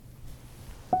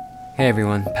Hey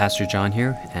everyone, Pastor John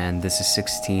here, and this is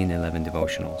 1611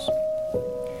 Devotionals.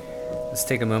 Let's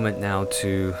take a moment now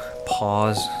to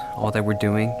pause all that we're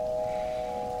doing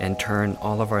and turn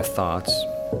all of our thoughts,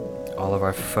 all of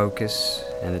our focus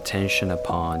and attention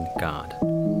upon God.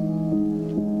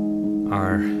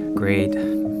 Our great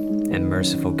and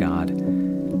merciful God,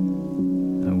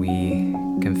 we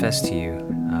confess to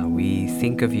you, we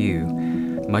think of you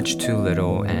much too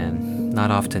little and not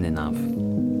often enough.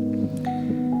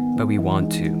 But we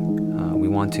want to. We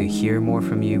want to hear more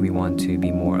from you. We want to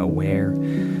be more aware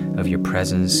of your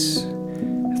presence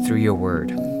through your word.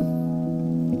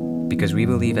 Because we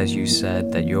believe, as you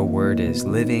said, that your word is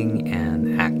living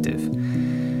and active.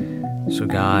 So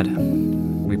God,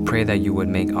 we pray that you would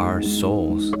make our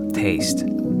souls taste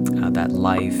that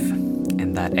life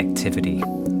and that activity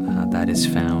that is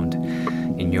found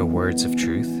in your words of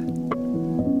truth,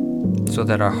 so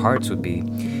that our hearts would be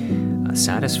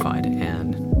satisfied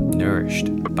and nourished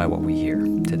by what we hear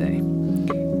today.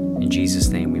 In Jesus'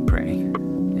 name we pray.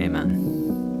 Amen.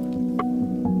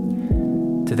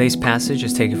 Today's passage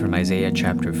is taken from Isaiah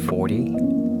chapter 40,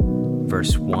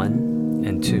 verse 1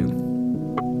 and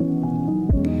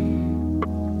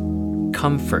 2.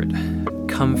 Comfort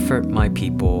my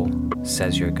people,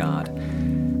 says your God.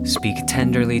 Speak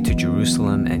tenderly to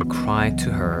Jerusalem and cry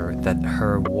to her that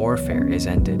her warfare is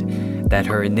ended, that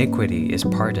her iniquity is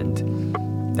pardoned,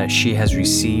 that she has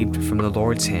received from the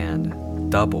Lord's hand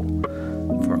double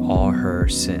for all her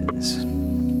sins.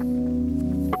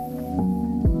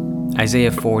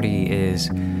 Isaiah 40 is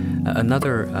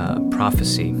another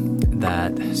prophecy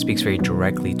that speaks very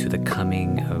directly to the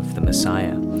coming of the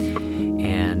Messiah.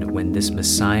 And when this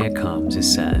Messiah comes, it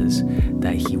says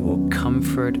that he will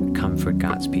comfort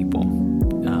God's people.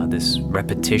 This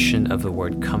repetition of the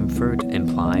word comfort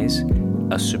implies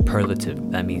a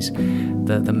superlative. That means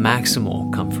the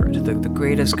maximal comfort, the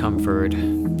greatest comfort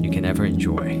you can ever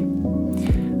enjoy.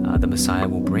 The Messiah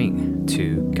will bring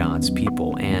to God's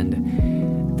people,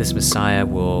 and this Messiah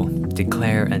will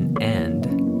declare an end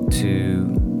to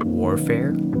warfare,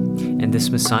 and this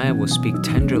Messiah will speak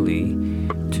tenderly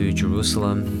to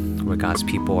Jerusalem, where God's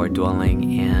people are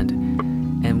dwelling,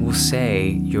 and will say,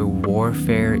 your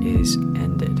warfare is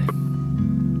ended.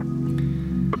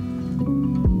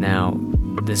 Now,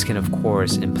 this can, of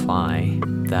course, imply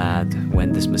that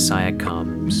when this Messiah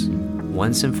comes,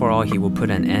 once and for all, he will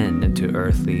put an end to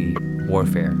earthly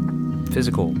warfare,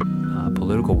 physical,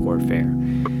 political warfare.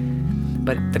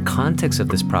 But the context of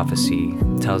this prophecy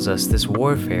tells us this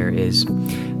warfare is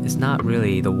not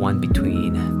really the one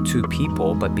between two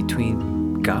people, but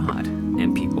between God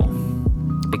and people.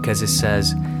 Because it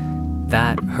says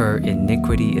that her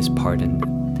iniquity is pardoned,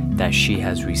 that she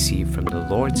has received from the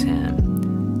Lord's hand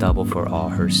double for all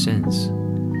her sins.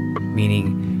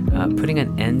 Meaning, putting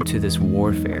an end to this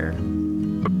warfare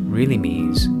really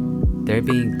means there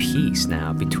being peace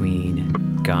now between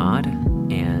God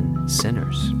and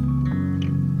sinners.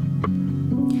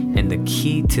 And the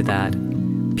key to that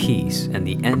peace and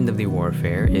the end of the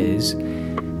warfare is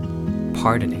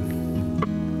pardoning.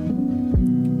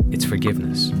 It's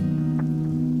forgiveness.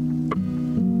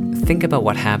 Think about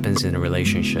what happens in a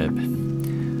relationship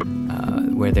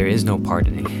where there is no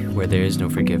pardoning, where there is no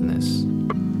forgiveness.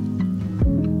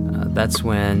 That's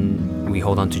when we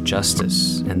hold on to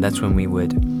justice, and that's when we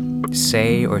would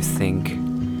say or think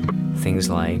things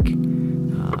like,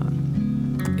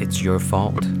 it's your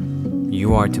fault,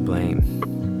 you are to blame,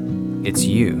 it's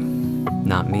you,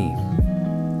 not me.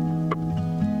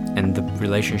 And the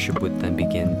relationship would then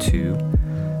begin to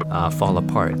fall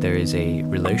apart. There is a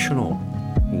relational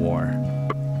war.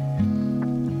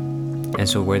 And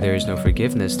so where there is no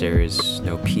forgiveness, there is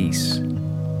no peace.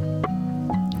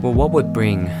 Well, what would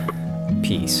bring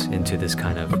peace into this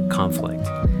kind of conflict?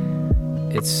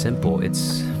 It's simple.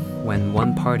 It's when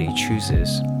one party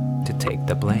chooses to take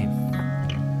the blame.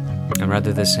 And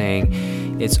rather than saying,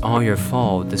 it's all your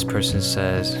fault, this person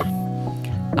says,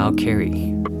 I'll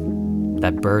carry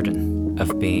that burden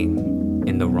of being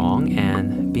in the wrong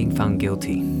and being found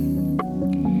guilty.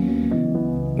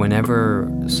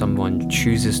 Whenever someone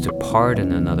chooses to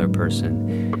pardon another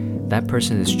person, that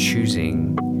person is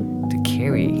choosing to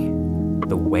carry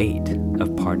the weight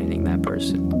of pardoning that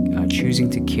person,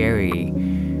 choosing to carry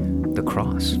the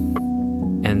cross.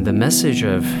 And the message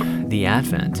of the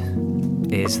Advent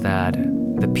is that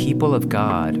the people of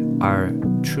God are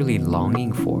truly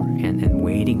longing for and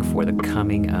waiting for the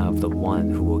coming of the one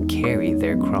who will carry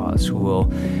their cross, who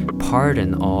will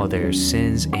pardon all their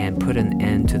sins and put an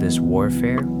end to this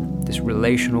warfare, this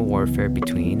relational warfare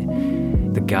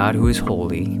between the God who is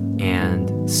holy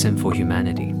and sinful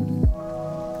humanity.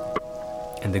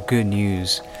 And And the good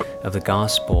news of the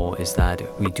gospel is that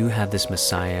we do have this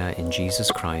Messiah in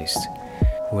Jesus Christ,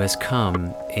 who has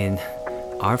come in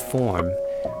our form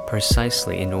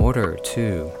precisely in order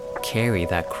to carry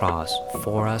that cross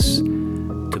for us,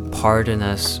 to pardon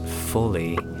us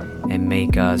fully and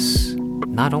make us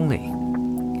not only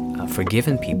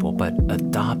forgiven people, but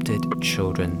adopted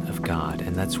children of God.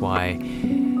 And that's why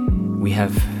we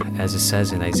have, as it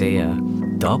says in Isaiah,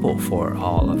 double for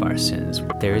all of our sins.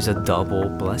 There is a double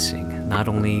blessing, not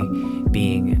only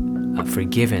being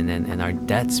forgiven and our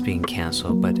debts being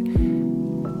canceled, but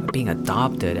being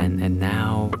adopted, and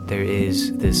now there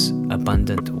is this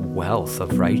abundant wealth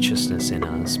of righteousness in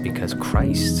us because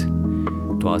Christ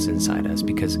dwells inside us,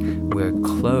 because we're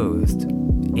clothed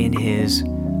in His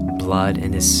blood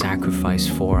and His sacrifice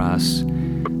for us,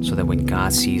 so that when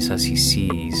God sees us, He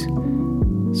sees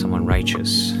someone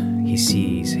righteous. He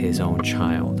sees His own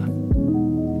child.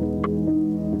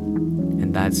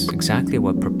 And that's exactly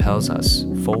what propels us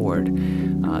forward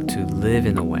to live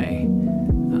in a way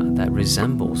that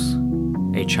resembles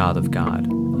a child of God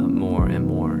more and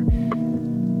more.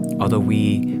 Although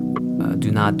we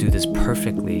do not do this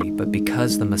perfectly, but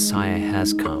because the Messiah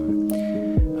has come,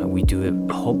 we do it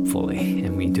hopefully,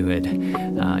 and we do it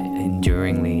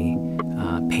enduringly,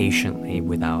 patiently,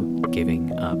 without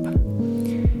giving up.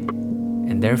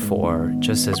 And therefore,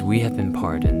 just as we have been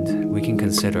pardoned, we can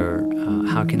consider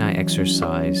how can I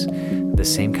exercise the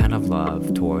same kind of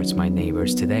love towards my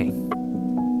neighbors today?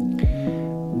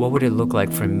 What would it look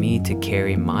like for me to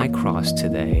carry my cross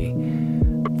today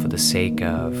for the sake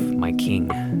of my King,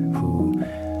 who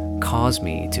calls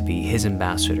me to be His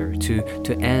ambassador,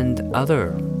 to end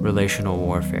other relational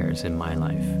warfares in my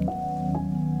life?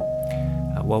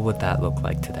 What would that look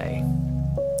like today?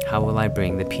 How will I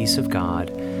bring the peace of God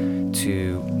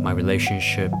to my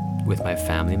relationship with my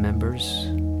family members,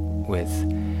 with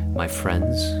my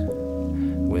friends,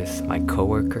 with my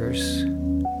coworkers,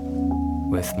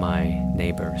 with my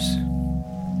neighbors?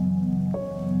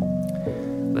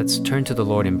 Let's turn to the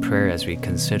Lord in prayer as we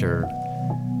consider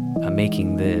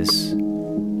making this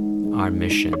our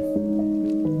mission.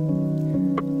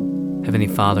 Heavenly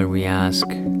Father, we ask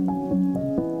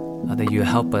that you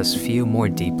help us feel more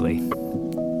deeply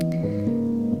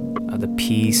the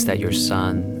peace that your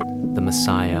Son, the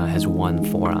Messiah, has won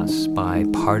for us by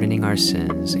pardoning our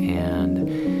sins and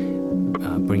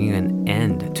bringing an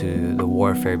end to the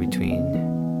warfare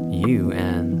between you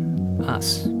and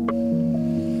us.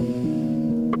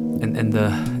 And the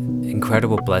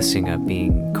incredible blessing of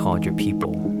being called your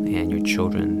people and your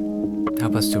children.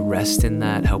 Help us to rest in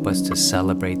that, help us to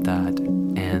celebrate that,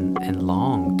 and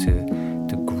long to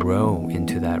grow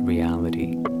into that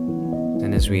reality.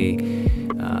 And as we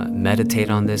meditate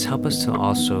on this, help us to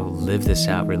also live this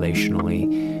out relationally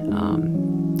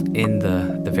in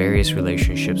the various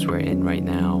relationships we're in right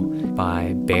now,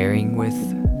 by bearing with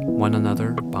one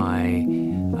another, by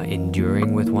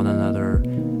enduring with one another,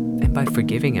 and by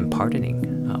forgiving and pardoning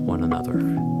one another.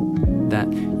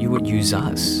 That you would use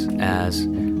us as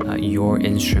your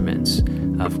instruments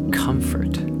of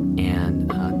comfort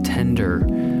and tender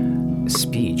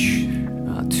speech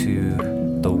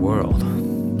to the world,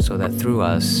 so that through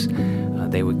us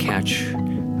they would catch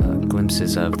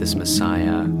glimpses of this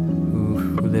Messiah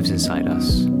who lives inside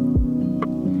us.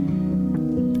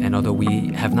 And although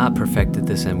we have not perfected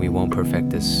this and we won't perfect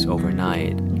this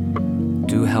overnight,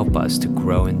 do help us to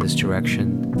grow in this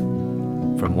direction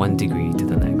from one degree to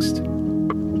the next.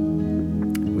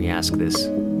 We ask this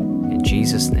in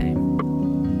Jesus' name.